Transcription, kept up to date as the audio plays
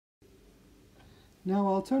Now,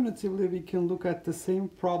 alternatively, we can look at the same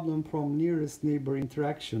problem from nearest neighbor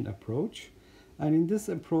interaction approach. And in this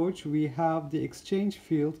approach, we have the exchange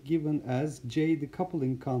field given as J, the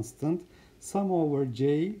coupling constant, sum over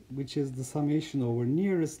J, which is the summation over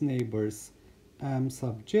nearest neighbors, M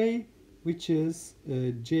sub J, which is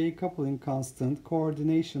J coupling constant,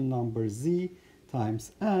 coordination number Z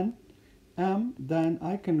times N. M, then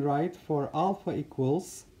I can write for alpha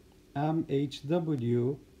equals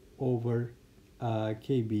MHW over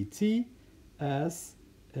KBT as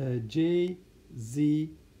JZM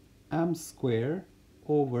square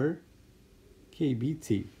over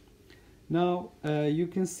KBT. Now you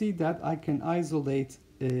can see that I can isolate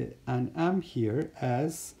an M here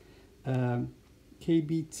as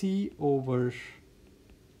KBT over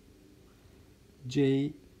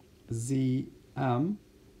JZM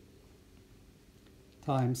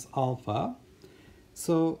times alpha.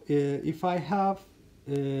 So if I have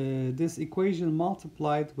this equation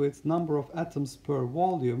multiplied with number of atoms per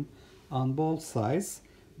volume on both sides,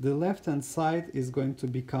 the left hand side is going to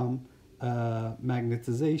become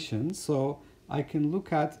magnetization. So I can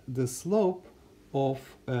look at the slope of,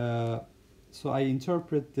 so I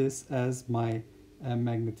interpret this as my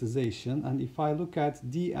magnetization. And if I look at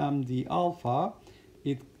dm alpha,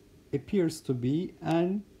 it appears to be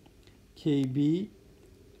nkb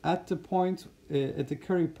at the point, at the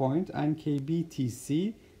Curie point,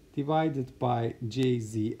 nkbtc divided by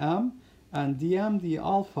jzm, and dm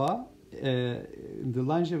alpha, the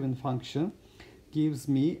Langevin function, gives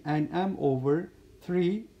me an m over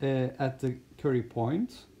 3 at the Curie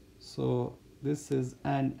point. So this is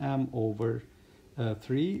an m over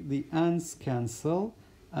 3. The n's cancel,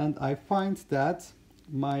 and I find that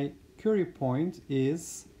my Curie point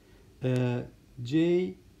is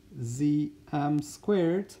jzm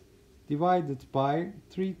squared divided by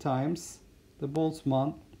 3 times the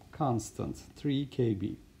Boltzmann constant, 3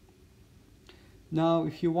 kb. Now,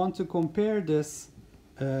 if you want to compare this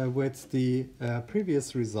with the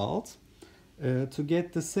previous result, to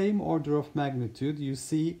get the same order of magnitude, you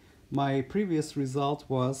see my previous result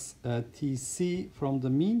was Tc from the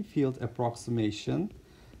mean field approximation.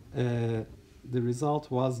 The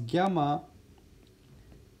result was gamma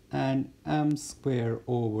and m square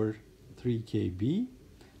over 3 kb.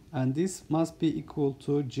 And this must be equal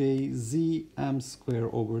to jzm square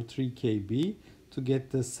over 3 kb to get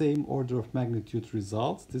the same order of magnitude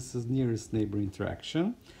result. This is nearest neighbor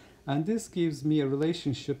interaction. And this gives me a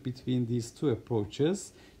relationship between these two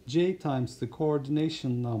approaches. J times the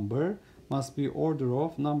coordination number must be order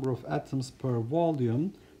of number of atoms per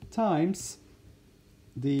volume times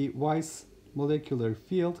the Weiss molecular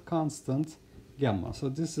field constant gamma. So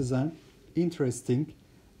this is an interesting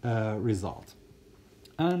result.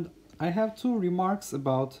 And I have two remarks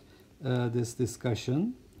about this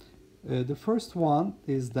discussion. The first one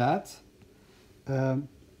is that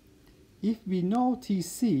if we know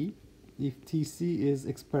Tc, if Tc is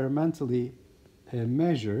experimentally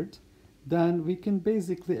measured, then we can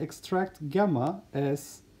basically extract gamma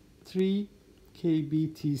as 3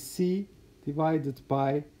 kbTc divided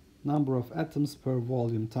by number of atoms per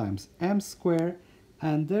volume times m square,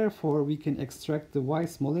 and therefore we can extract the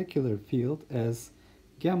Weiss molecular field as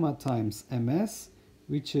gamma times ms,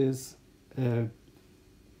 which is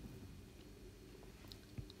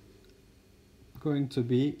going to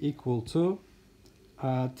be equal to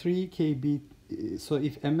 3 kb. So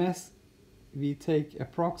if ms we take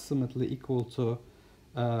approximately equal to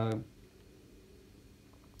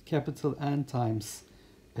capital N times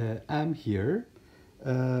m here,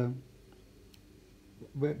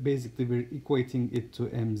 basically we're equating it to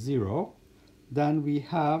m0, then we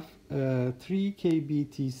have 3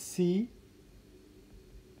 kbTc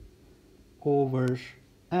over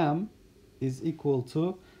m is equal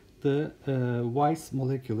to the Weiss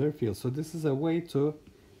molecular field. So this is a way to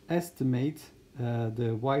estimate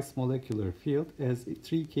the Weiss molecular field as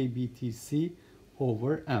 3 kbTc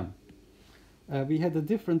over m. We had a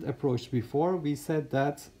different approach before. We said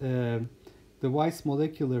that the Weiss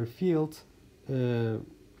molecular field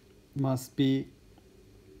must be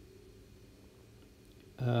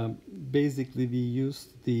basically we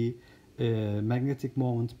used the magnetic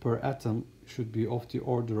moment per atom should be of the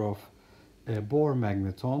order of Bohr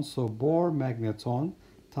magneton. So Bohr magneton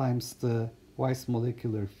times the Weiss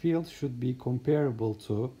molecular field should be comparable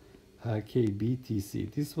to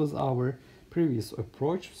kbTc. This was our previous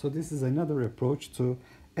approach. So this is another approach to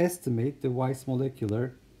estimate the Weiss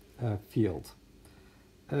molecular field.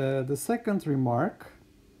 The second remark,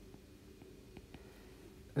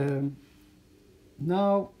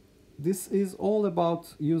 now this is all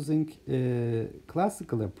about using a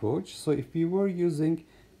classical approach. So if we were using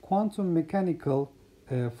quantum mechanical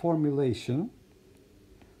formulation.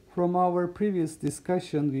 From our previous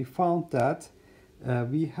discussion, we found that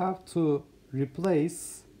we have to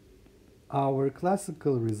replace our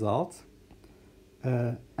classical result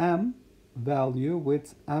m value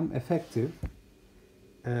with m effective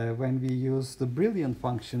when we use the Brilliant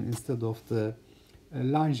function instead of the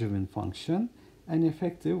Langevin function, and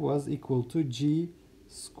effective was equal to g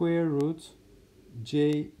square root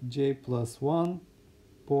j plus 1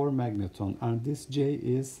 Bohr magneton, and this j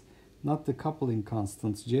is not the coupling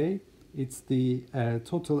constant j, it's the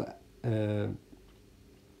total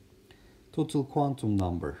quantum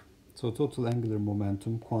number, so total angular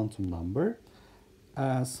momentum quantum number,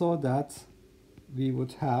 so that we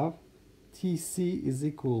would have Tc is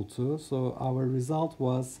equal to, so our result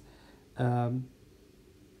was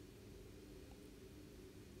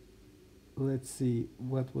let's see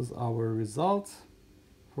what was our result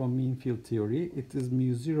from mean field theory. It is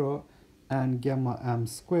mu 0 and gamma m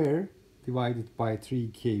square divided by 3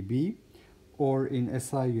 kb, or in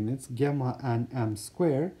SI units gamma n m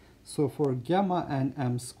square. So for gamma n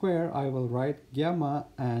m square I will write gamma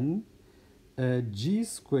n g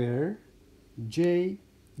square j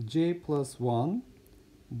plus 1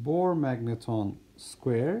 Bohr magneton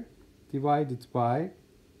square divided by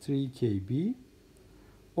 3 kb,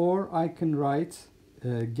 or I can write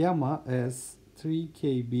gamma as 3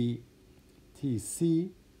 kb Tc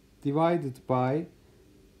divided by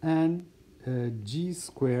n g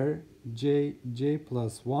square j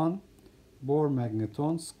plus 1 Bohr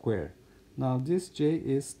magneton square. Now this j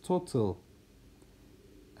is total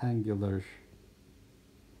angular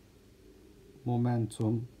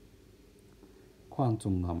momentum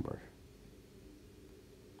quantum number.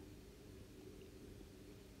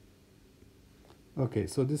 Okay,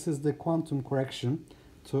 so this is the quantum correction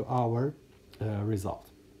to our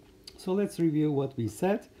result. So let's review what we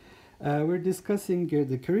said. We're discussing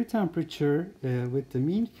the Curie temperature with the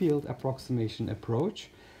mean field approximation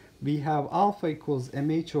approach. We have alpha equals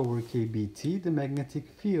mh over kBt. The magnetic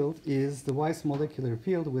field is the Weiss molecular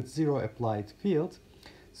field with zero applied field.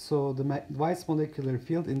 So the Weiss molecular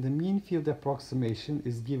field in the mean field approximation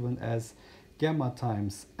is given as gamma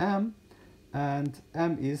times m, and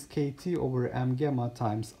m is kt over m gamma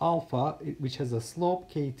times alpha, which has a slope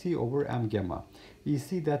kt over m gamma. We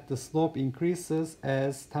see that the slope increases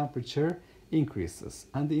as temperature increases,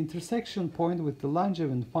 and the intersection point with the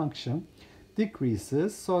Langevin function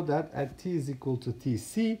decreases, so that at t is equal to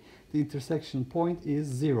tc, the intersection point is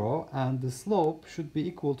 0, and the slope should be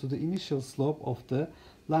equal to the initial slope of the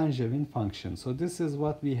Langevin function. So this is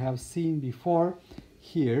what we have seen before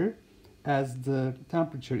here. As the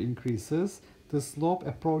temperature increases, the slope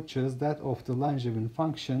approaches that of the Langevin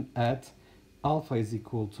function at alpha is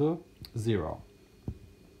equal to 0.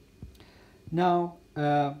 Now,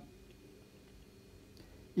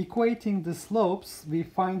 equating the slopes, we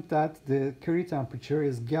find that the Curie temperature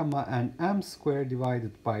is gamma n m squared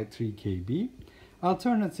divided by 3 kb.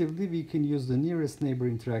 Alternatively, we can use the nearest neighbor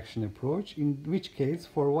interaction approach, in which case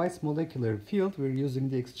for Weiss molecular field we're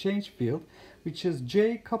using the exchange field, which is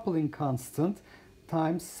J coupling constant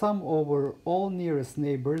times sum over all nearest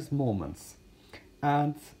neighbors moments.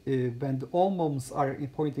 And when all moments are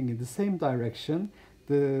pointing in the same direction,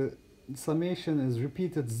 the summation is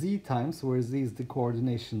repeated z times, where z is the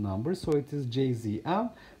coordination number, so it is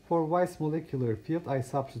jzm. For Weiss molecular field I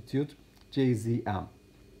substitute jzm.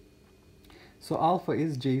 So alpha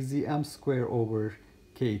is jzm square over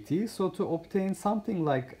kt. So to obtain something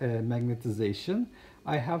like magnetization,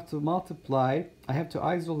 I have to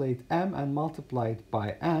isolate m and multiply it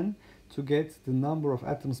by n to get the number of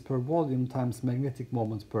atoms per volume times magnetic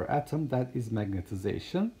moment per atom. That is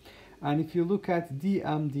magnetization. And if you look at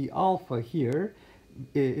dm d alpha here,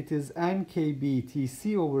 it is n kb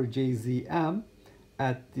tc over jzm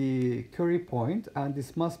at the Curie point, and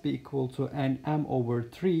this must be equal to nm over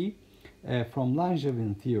 3 from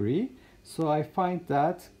Langevin theory. So I find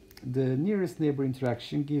that the nearest neighbor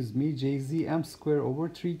interaction gives me jzm square over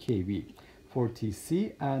 3 kb for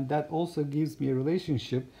Tc, and that also gives me a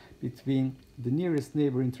relationship between the nearest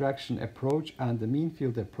neighbor interaction approach and the mean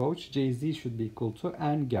field approach. Jz should be equal to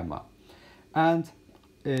n gamma. And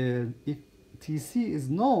if Tc is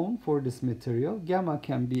known for this material, gamma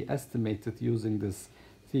can be estimated using this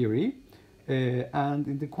theory. And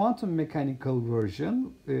in the quantum mechanical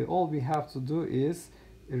version, all we have to do is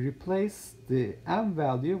replace the m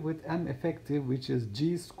value with m effective, which is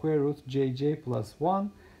g square root jj plus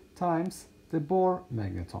 1 times the Bohr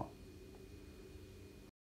magneton.